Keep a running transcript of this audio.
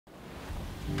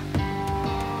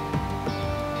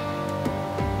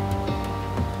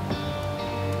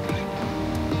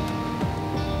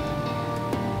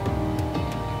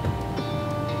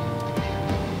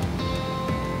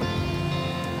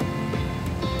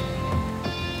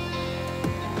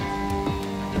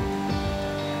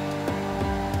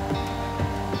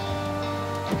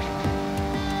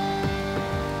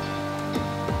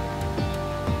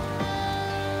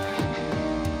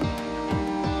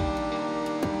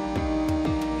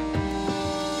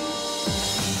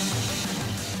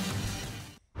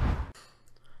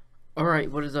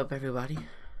Alright, what is up everybody?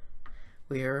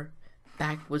 We're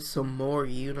back with some more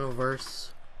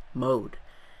universe mode.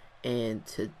 And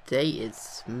today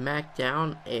it's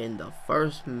SmackDown, and the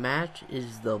first match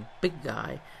is the big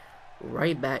guy,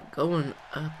 Ryback, going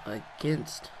up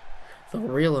against the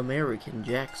real American,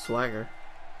 Jack Swagger.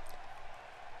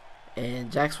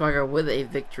 And Jack Swagger with a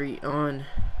victory on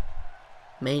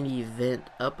main event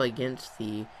up against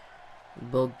the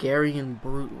Bulgarian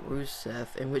Brute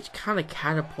Rusev, in which kind of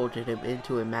catapulted him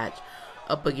into a match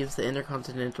up against the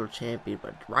Intercontinental Champion.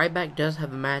 But Ryback does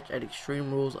have a match at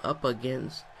Extreme Rules up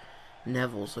against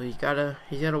Neville, so he's gotta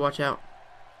watch out.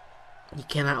 He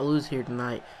cannot lose here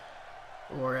tonight,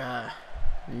 or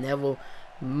Neville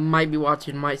might be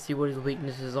watching, might see what his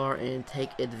weaknesses are, and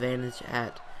take advantage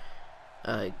at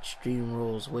Extreme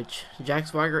Rules, which Jack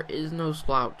Swagger is no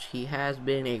slouch. He has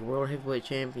been a World Heavyweight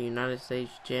Champion, United States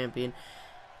Champion,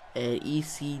 and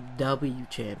ECW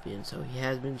Champion, so he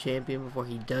has been champion before.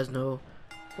 He does know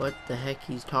what the heck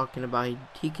he's talking about.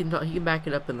 He can back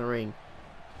it up in the ring.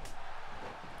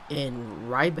 And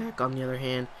Ryback, on the other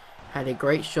hand, had a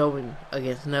great showing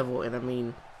against Neville,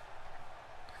 and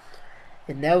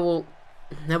Neville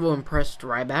impressed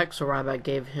Ryback, so Ryback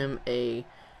gave him a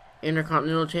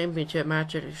Intercontinental Championship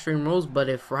match at Extreme Rules. But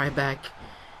if Ryback,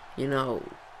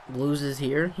 loses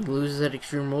here, he loses at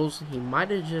Extreme Rules, he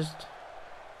might have just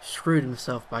screwed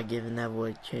himself by giving Neville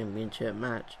a championship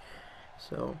match.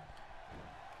 So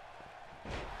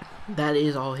that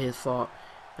is all his fault.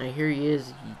 Now here he is.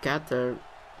 He got the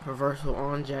reversal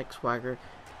on Jack Swagger.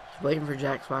 He's waiting for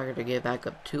Jack Swagger to get back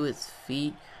up to his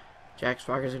feet. Jack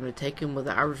Swagger's going to take him with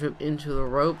the Irish whip into the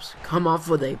ropes. Come off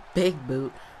with a big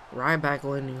boot. Ryback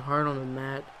landing hard on the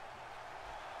mat,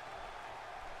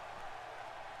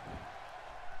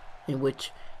 in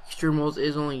which Extreme Rules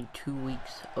is only 2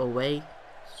 weeks away,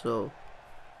 so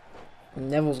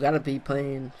Neville's got to be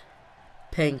paying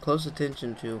close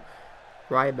attention to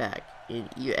Ryback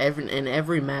in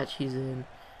every match he's in.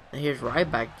 Now here's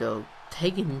Ryback, though,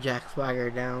 taking Jack Swagger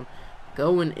down,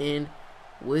 going in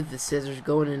with the scissors,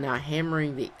 going in now,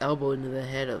 hammering the elbow into the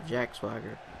head of Jack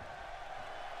Swagger.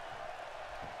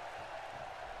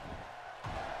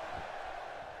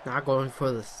 Not going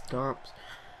for the stomps.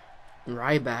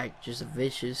 Ryback just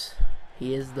vicious.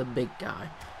 He is the big guy.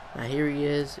 Now here he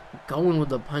is going with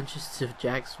the punches to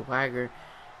Jack Swagger,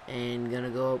 and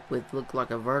gonna go up with look like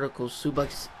a vertical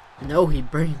suplex. No, he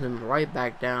brings him right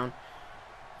back down,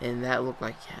 and that looked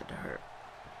like it had to hurt.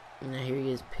 Now here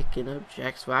he is picking up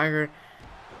Jack Swagger,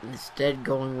 instead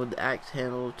going with the axe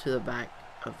handle to the back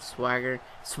of Swagger.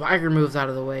 Swagger moves out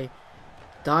of the way,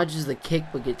 dodges the kick,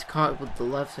 but gets caught with the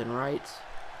lefts and rights,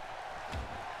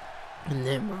 and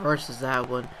then reverses that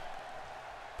one,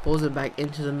 pulls it back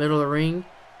into the middle of the ring,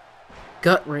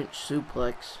 gut wrench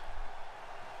suplex.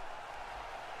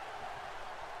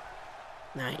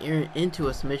 Now you're into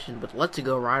a submission, but lets it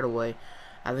go right away.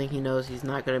 I think he knows he's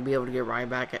not going to be able to get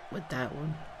Ryback with that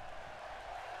one.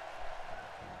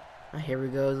 Now here we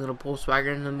go. He's going to pull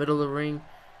Swagger in the middle of the ring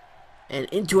and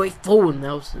into a full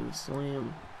Nelson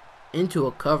slam, into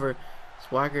a cover.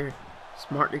 Swagger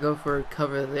smart to go for a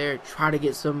cover there, try to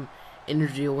get some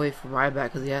energy away from Ryback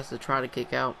because he has to try to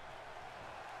kick out.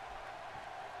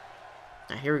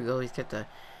 Now here we go. He's got the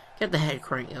head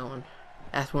crank going.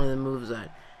 That's one of the moves that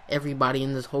everybody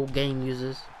in this whole game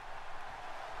uses.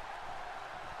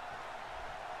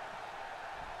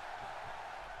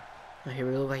 Now here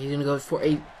we look like he's gonna go for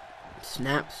a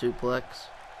snap suplex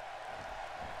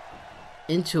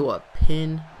into a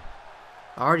pin.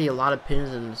 Already a lot of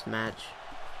pins in this match.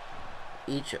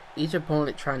 Each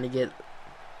opponent trying to get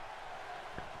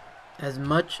as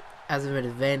much as of an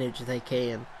advantage they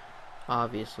can.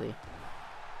 Obviously,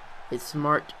 it's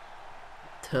smart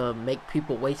to make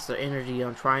people waste their energy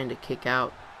on trying to kick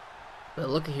out. But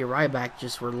look at here, Ryback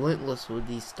just relentless with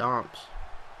these stomps.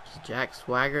 It's Jack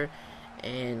Swagger,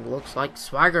 and looks like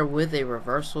Swagger with a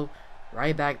reversal.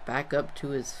 Ryback back up to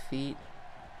his feet.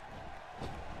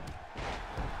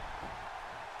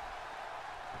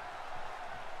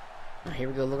 Now here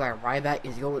we go. Look like Ryback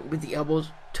is going with the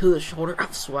elbows to the shoulder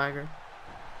of Swagger.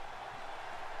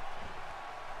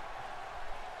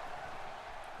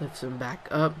 Lifts him back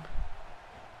up.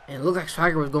 And it looked like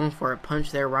Swagger was going for a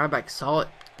punch there. Ryback saw it,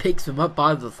 picks him up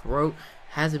by the throat,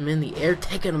 has him in the air,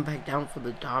 taking him back down for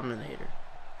the Dominator.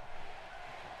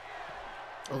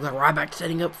 Look like Ryback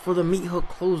setting up for the meat hook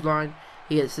clothesline.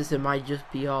 He assisted, might just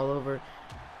be all over.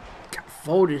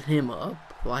 Folded him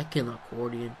up like an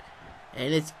accordion.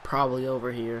 And it's probably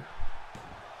over here.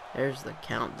 There's the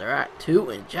count. They're at 2,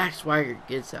 and Jack Swagger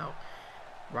gets out.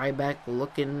 Ryback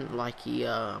looking like he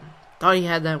thought he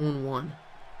had that one won.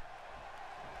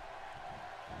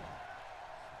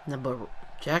 Now, but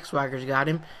Jack Swagger's got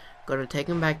him. Gonna take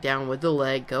him back down with the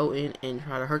leg. Go in and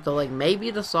try to hurt the leg.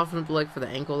 Maybe to soften up the leg for the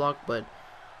ankle lock, but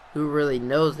who really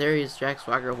knows? There he is, Jack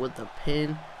Swagger with the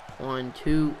pin. 1,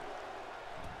 2,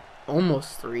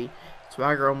 almost 3.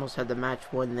 Swagger almost had the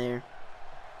match won there.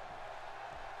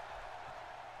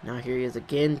 Now here he is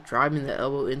again, driving the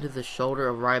elbow into the shoulder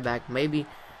of Ryback. Maybe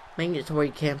making it to where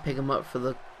he can't pick him up for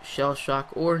the shell shock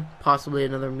or possibly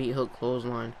another meat hook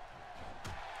clothesline.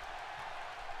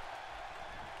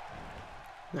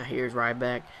 Now here's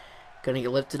Ryback. Gonna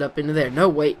get lifted up into there. No,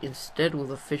 wait. Instead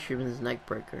with a fisherman's neck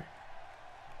breaker.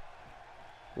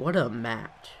 What a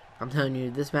match. I'm telling you,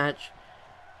 this match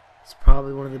is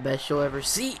probably one of the best you'll ever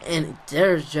see. And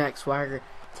there's Jack Swagger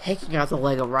taking out the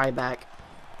leg of Ryback.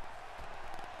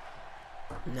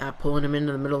 Now pulling him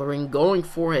into the middle of the ring. Going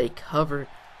for a cover.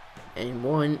 And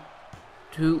 1,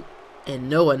 2, and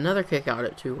no, another kick out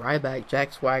at 2. Ryback,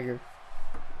 Jack Swagger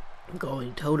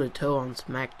going toe-to-toe on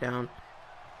SmackDown.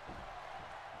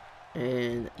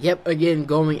 And, yep, again,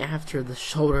 going after the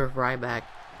shoulder of Ryback.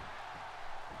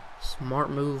 Smart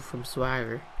move from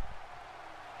Swagger.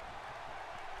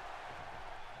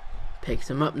 Picks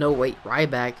him up. No, wait,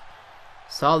 Ryback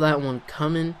saw that one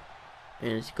coming.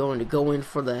 And is going to go in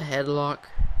for the headlock.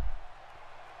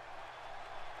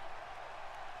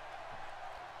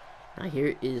 Now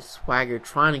here is Swagger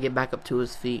trying to get back up to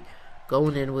his feet.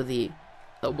 Going in with the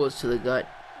elbows to the gut.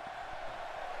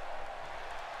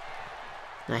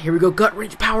 Now here we go, gut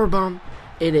wrench powerbomb.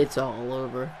 And it's all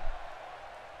over.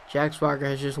 Jack Swagger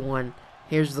has just won.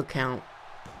 Here's the count.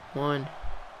 1,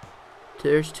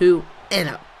 there's 2, and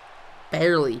up.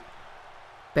 Barely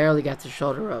got the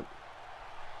shoulder up.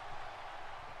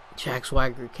 Jack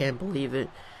Swagger can't believe it.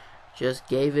 Just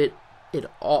gave it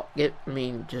all.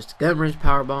 Just gut wrench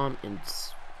powerbomb, and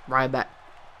Ryback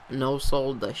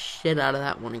no-sold the shit out of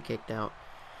that one and kicked out.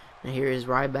 Now here is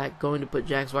Ryback going to put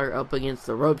Jack Swagger up against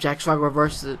the rope. Jack Swagger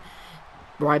reverses it.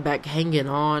 Ryback hanging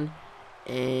on,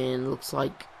 and looks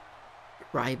like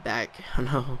Ryback, I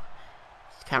know,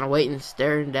 he's kind of waiting,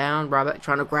 staring down. Ryback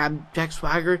trying to grab Jack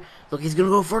Swagger. Look, he's gonna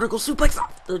go vertical suplex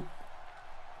off the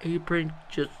apron.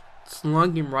 Just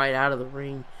slung him right out of the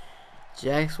ring.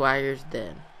 Jack Swagger's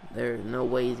dead. There's no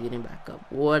way he's getting back up.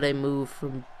 What a move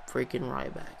from freaking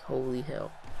Ryback. Holy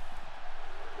hell.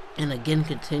 And again,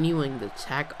 continuing the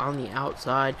attack on the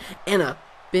outside. And a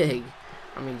big,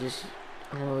 I don't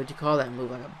know what you call that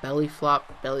move. Like a belly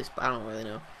flop, belly splat, I don't really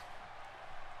know.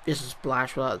 Just a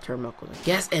splash without the turnbuckles, I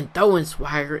guess. And throwing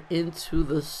Swagger into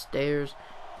the stairs.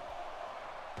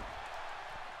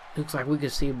 Looks like we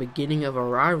could see a beginning of a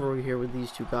rivalry here with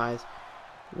these two guys.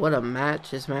 What a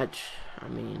match. This match,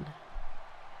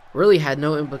 really had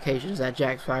no implications that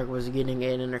Jack Swagger was getting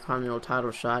an Intercontinental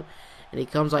title shot. And he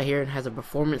comes out here and has a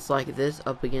performance like this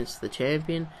up against the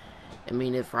champion.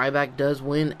 If Ryback does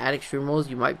win at Extreme Rules,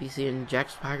 you might be seeing Jack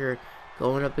Swagger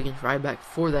going up against Ryback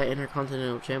for that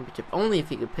Intercontinental Championship. Only if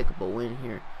he could pick up a win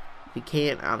here. If he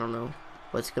can't, I don't know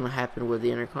what's going to happen with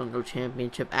the Intercontinental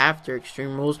Championship after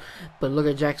Extreme Rules. But look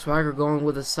at Jack Swagger going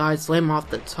with a side slam off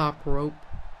the top rope.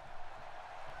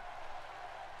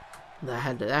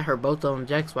 That hurt both of them.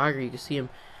 Jack Swagger, you can see him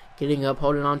getting up,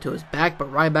 holding on to his back,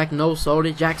 but Ryback no-sold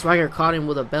it. Jack Swagger caught him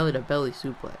with a belly-to-belly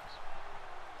suplex.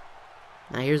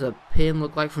 Now here's a pin,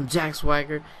 look like, from Jack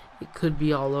Swagger. It could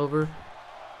be all over.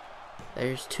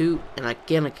 There's 2, and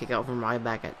again a kick out from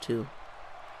Ryback at 2.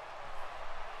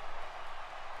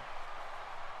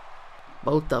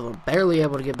 Both of them barely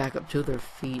able to get back up to their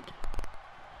feet.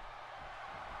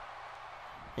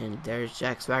 And there's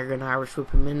Jack Swagger and Irish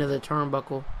whip him into the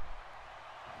turnbuckle.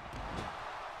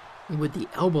 With the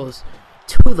elbows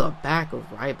to the back of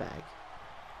Ryback.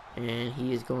 And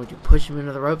he is going to push him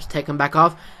into the ropes, take him back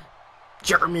off.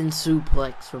 German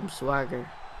suplex from Swagger.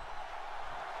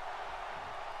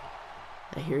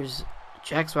 And here's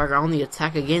Jack Swagger on the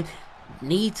attack again.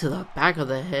 Knee to the back of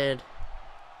the head.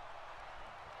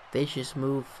 Vicious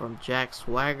move from Jack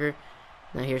Swagger.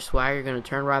 Now here's Swagger going to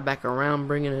turn Ryback around,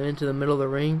 bringing him into the middle of the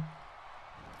ring.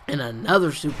 And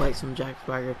another suplex from Jack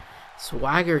Swagger.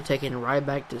 Swagger taking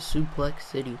Ryback to Suplex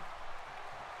City.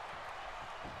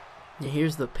 And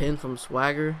here's the pin from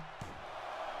Swagger.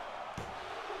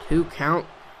 2 count.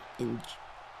 And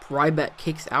Ryback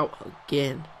kicks out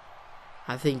again.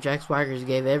 I think Jack Swagger's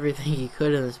gave everything he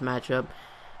could in this matchup.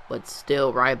 But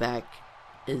still, Ryback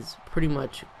is pretty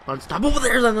much unstoppable.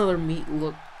 There's another meat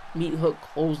hook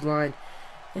clothesline.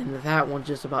 And that one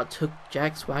just about took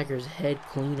Jack Swagger's head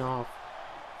clean off.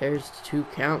 There's 2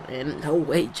 count, and no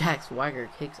way, Jack Swagger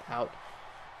kicks out.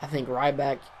 I think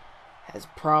Ryback has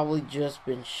probably just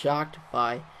been shocked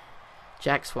by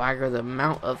Jack Swagger, the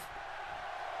amount of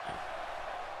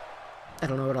I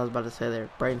don't know what I was about to say there.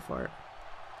 Brain fart.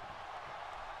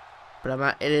 But I'm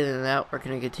not editing it out. We're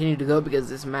going to continue to go because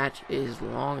this match is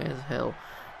long as hell.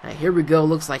 Now, here we go.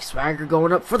 Looks like Swagger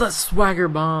going up for the Swagger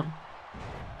Bomb.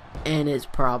 And it's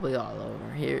probably all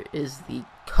over. Here is the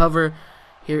cover.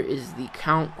 Here is the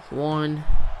count. 1,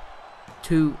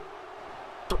 2,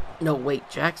 3. No, wait.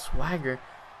 Jack Swagger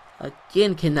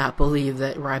again cannot believe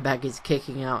that Ryback is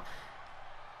kicking out.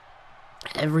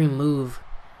 Every move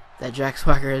that Jack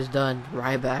Swagger has done,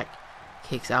 Ryback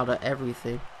kicks out of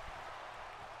everything.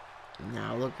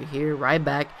 Now look at here.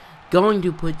 Ryback going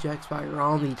to put Jack Swagger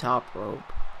on the top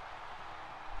rope.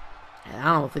 And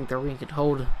I don't think the ring could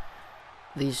hold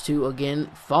these two again,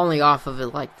 falling off of it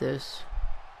like this.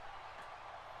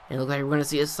 And it looks like we're going to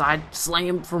see a side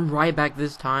slam from Ryback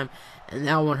this time. And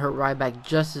that one hurt Ryback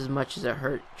just as much as it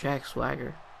hurt Jack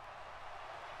Swagger.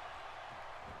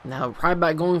 Now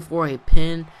Ryback going for a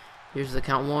pin. Here's the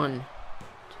count. 1,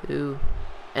 2.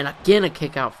 And again a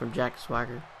kick out from Jack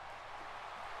Swagger.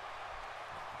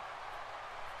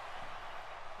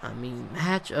 I mean,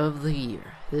 match of the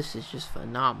year. This is just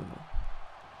phenomenal.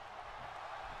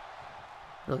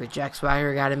 Look at Jack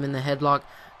Swagger, got him in the headlock,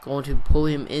 going to pull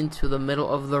him into the middle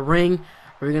of the ring.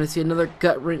 We're going to see another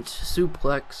gut wrench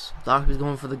suplex. Thought he was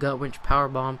going for the gut wrench power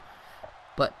bomb,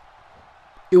 but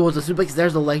it was a suplex.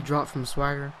 There's a leg drop from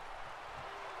Swagger.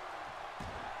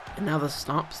 And now the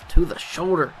stomps to the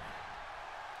shoulder.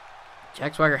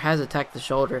 Jack Swagger has attacked the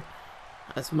shoulder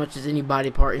as much as any body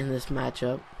part in this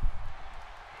matchup.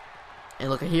 And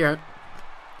look at here,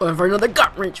 going for another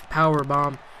gut wrench power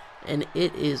bomb, and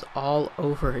it is all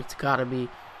over. It's gotta be.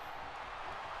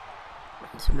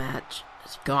 This match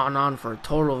has gone on for a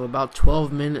total of about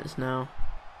 12 minutes now.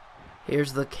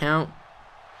 Here's the count.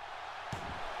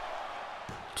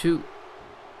 2,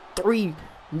 3.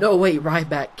 No, wait,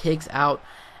 Ryback kicks out,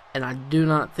 and I do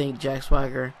not think Jack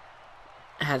Swagger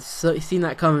had seen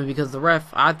that coming because the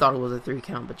ref, I thought it was a 3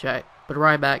 count, but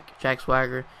Ryback, Jack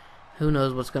Swagger. Who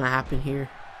knows what's going to happen here.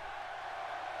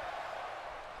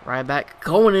 Ryback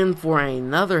going in for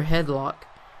another headlock.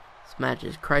 This match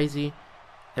is crazy.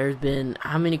 There's been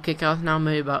how many kickouts now?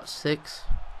 Maybe about 6.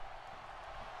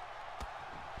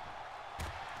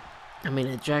 I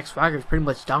mean, Jack Swagger's pretty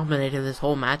much dominated this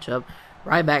whole matchup.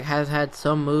 Ryback has had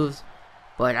some moves,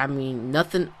 but I mean,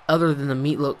 nothing other than the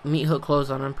meat hook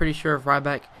clothesline. I'm pretty sure if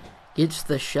Ryback gets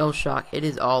the shell shock, it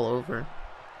is all over.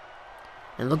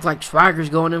 And looks like Swagger's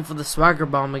going in for the Swagger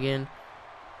bomb again.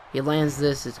 He lands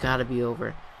this, it's got to be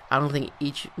over. I don't think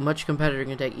much competitor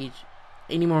can take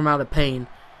any more amount of pain.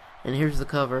 And here's the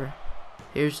cover.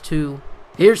 Here's 2.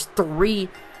 Here's 3.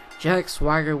 Jack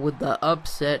Swagger with the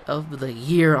upset of the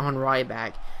year on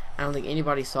Ryback. I don't think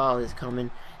anybody saw this coming.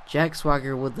 Jack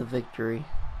Swagger with the victory.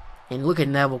 And look at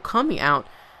Neville coming out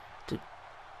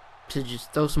to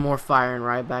just throw some more fire in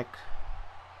Ryback,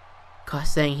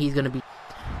 saying he's going to be.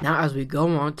 Now, as we go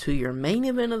on to your main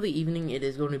event of the evening, it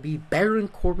is going to be Baron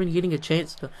Corbin getting a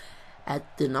chance to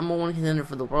at the #1 contender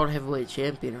for the World Heavyweight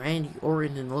Champion, Randy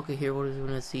Orton. And look at here, what is we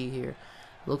going to see here?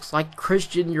 Looks like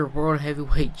Christian, your World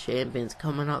Heavyweight Champion, is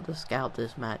coming out to scout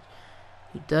this match.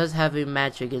 He does have a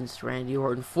match against Randy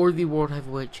Orton for the World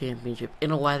Heavyweight Championship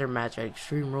in a ladder match at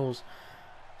Extreme Rules.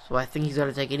 So I think he's going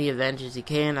to take any advantage he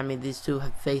can. I mean, these two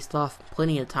have faced off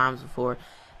plenty of times before.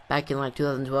 Back in like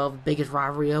 2012, biggest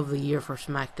rivalry of the year for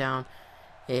SmackDown,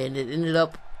 and it ended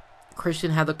up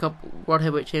Christian had the World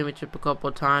Heavyweight Championship a couple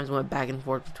of times, went back and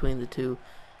forth between the two,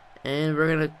 and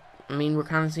we're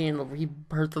kind of seeing the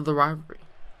rebirth of the rivalry.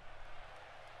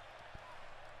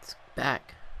 It's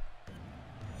back.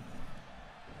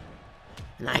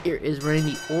 Now here is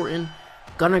Randy Orton,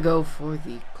 gonna go for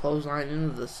the clothesline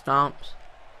into the stomps.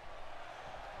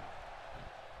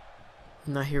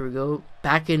 Now here we go.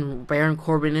 Back in Baron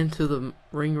Corbin into the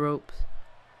ring ropes.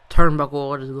 Turnbuckle,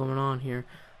 what is going on here?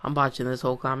 I'm watching this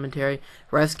whole commentary.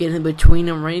 Refs getting in between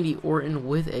him. Randy Orton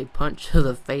with a punch to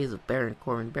the face of Baron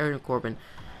Corbin. Baron Corbin,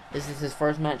 this is his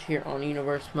first match here on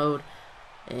Universe Mode,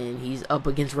 and he's up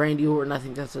against Randy Orton. I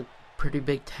think that's a pretty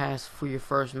big task for your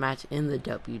first match in the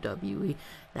WWE.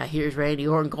 Now here's Randy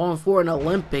Orton going for an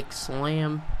Olympic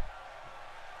slam.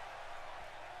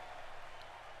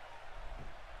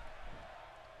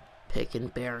 Picking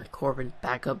Baron Corbin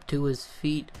back up to his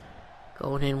feet.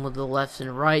 Going in with the lefts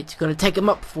and rights. Going to take him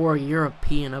up for a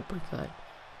European uppercut.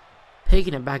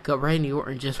 Picking it back up. Randy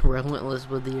Orton just relentless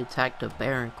with the attack to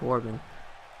Baron Corbin.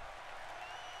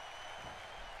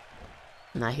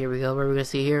 Now here we go. What are we going to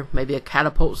see here? Maybe a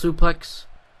catapult suplex.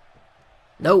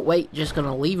 No, wait. Just going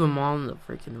to leave him on the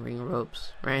freaking ring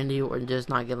ropes. Randy Orton just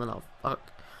not giving a fuck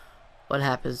what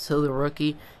happens to the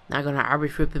rookie. Now going to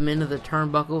Irish whip him into the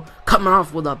turnbuckle. Coming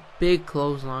off with a big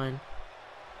clothesline.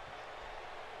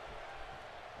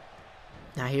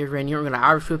 Now here's Randy Orton going to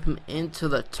Irish whip him into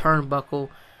the turnbuckle.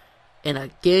 And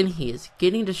again, he is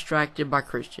getting distracted by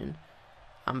Christian.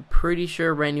 I'm pretty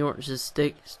sure Randy Orton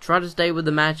should try to stay with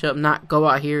the matchup, not go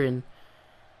out here and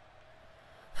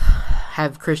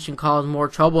have Christian cause more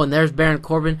trouble. And there's Baron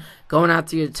Corbin going out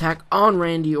to attack on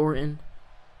Randy Orton.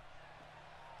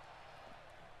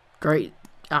 Great.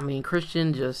 I mean,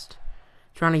 Christian just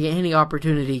trying to get any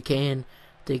opportunity he can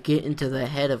to get into the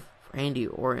head of Randy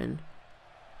Orton.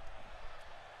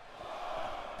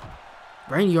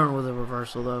 Randy Orton with a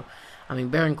reversal, though. I mean,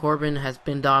 Baron Corbin has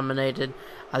been dominated.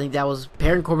 I think that was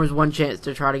Baron Corbin's one chance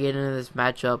to try to get into this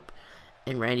matchup.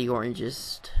 And Randy Orton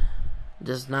just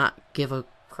does not give a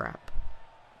crap.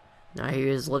 Now here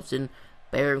he is lifting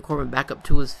Baron Corbin back up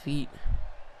to his feet.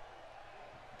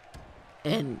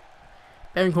 And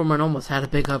Baron Corbin almost had a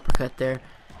big uppercut there.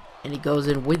 And he goes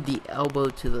in with the elbow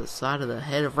to the side of the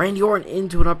head of Randy Orton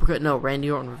into an uppercut. No, Randy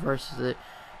Orton reverses it.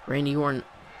 Randy Orton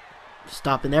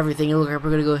stopping everything. It looks like we're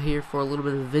going to go here for a little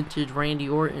bit of vintage Randy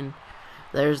Orton.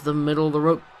 There's the middle of the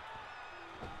rope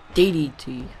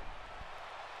DDT.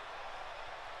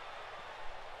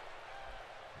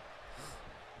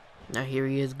 Now here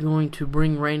he is going to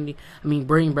bring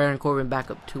Baron Corbin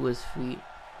back up to his feet.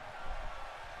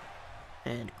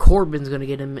 And Corbin's going to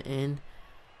get him in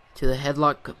to the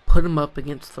headlock, put him up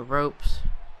against the ropes.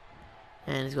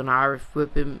 And he's going to Irish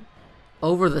whip him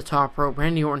over the top rope.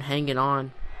 Randy Orton hanging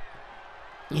on.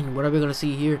 And what are we going to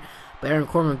see here? Baron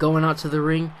Corbin going out to the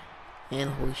ring.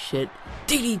 And holy shit,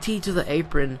 DDT to the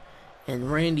apron.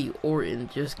 And Randy Orton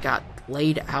just got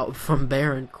laid out from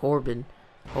Baron Corbin.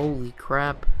 Holy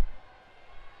crap.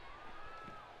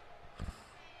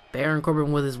 Baron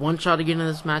Corbin with his one shot to get into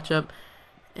this matchup.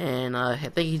 And I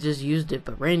think he just used it.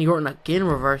 But Randy Orton again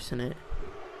reversing it.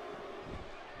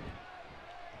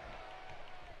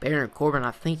 Baron Corbin,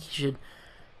 I think he should,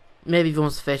 maybe if he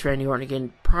wants to face Randy Orton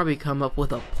again, probably come up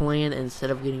with a plan instead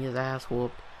of getting his ass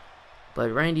whooped.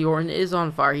 But Randy Orton is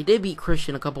on fire. He did beat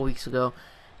Christian a couple weeks ago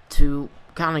to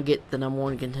kind of get the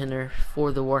 #1 contender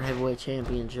for the World Heavyweight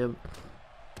Championship.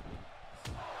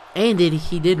 And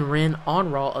he did win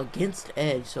on Raw against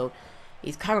Edge. So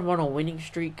he's kind of on a winning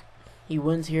streak. He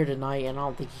wins here tonight, and I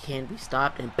don't think he can be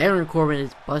stopped. And Baron Corbin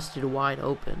is busted wide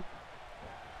open.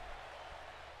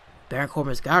 Baron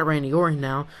Corbin's got Randy Orton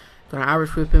now. Gonna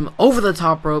Irish whip him over the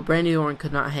top rope. Randy Orton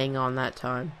could not hang on that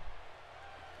time.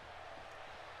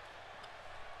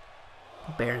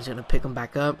 Baron's gonna pick him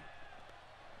back up.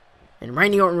 And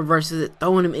Randy Orton reverses it,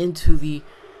 throwing him into the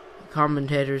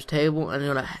commentator's table.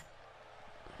 And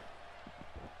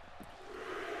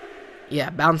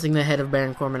bouncing the head of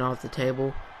Baron Corbin off the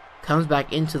table. Comes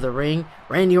back into the ring.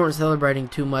 Randy Orton celebrating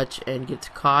too much and gets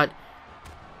caught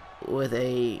with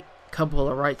a couple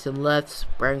of rights and lefts.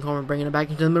 Baron Corbin bringing it back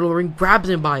into the middle of the ring. Grabs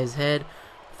him by his head.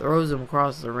 Throws him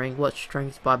across the ring. What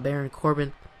strength by Baron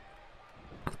Corbin.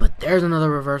 But there's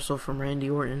another reversal from Randy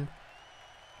Orton.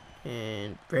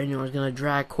 And Randy Orton's going to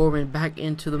drag Corbin back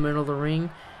into the middle of the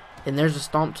ring. And there's a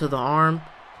stomp to the arm.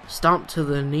 Stomp to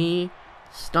the knee.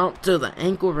 Stomp to the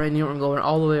ankle. Randy Orton going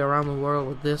all the way around the world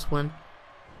with this one.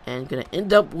 And going to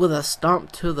end up with a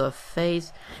stomp to the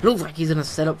face. It looks like he's going to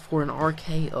set up for an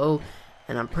RKO.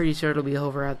 And I'm pretty sure it'll be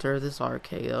over after this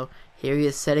RKO. Here he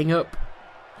is setting up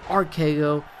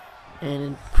RKO.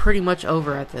 And pretty much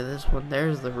over after this one.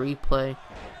 There's the replay.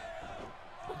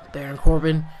 Baron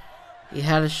Corbin, he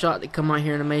had a shot to come out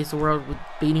here and amaze the world with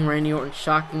beating Randy Orton,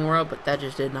 shocking the world. But that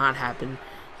just did not happen.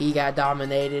 He got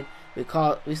dominated.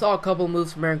 We saw a couple of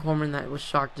moves from Baron Corbin that was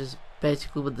shocked, just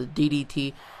basically with the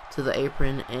DDT to the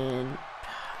apron. And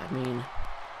I mean,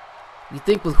 you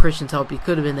think with Christian's help he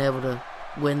could have been able to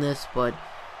win this, but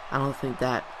I don't think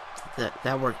that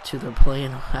worked to their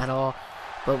plan at all.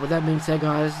 But with that being said,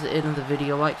 guys, this is the end of the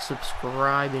video. Like,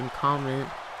 subscribe, and comment,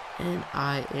 and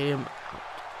I am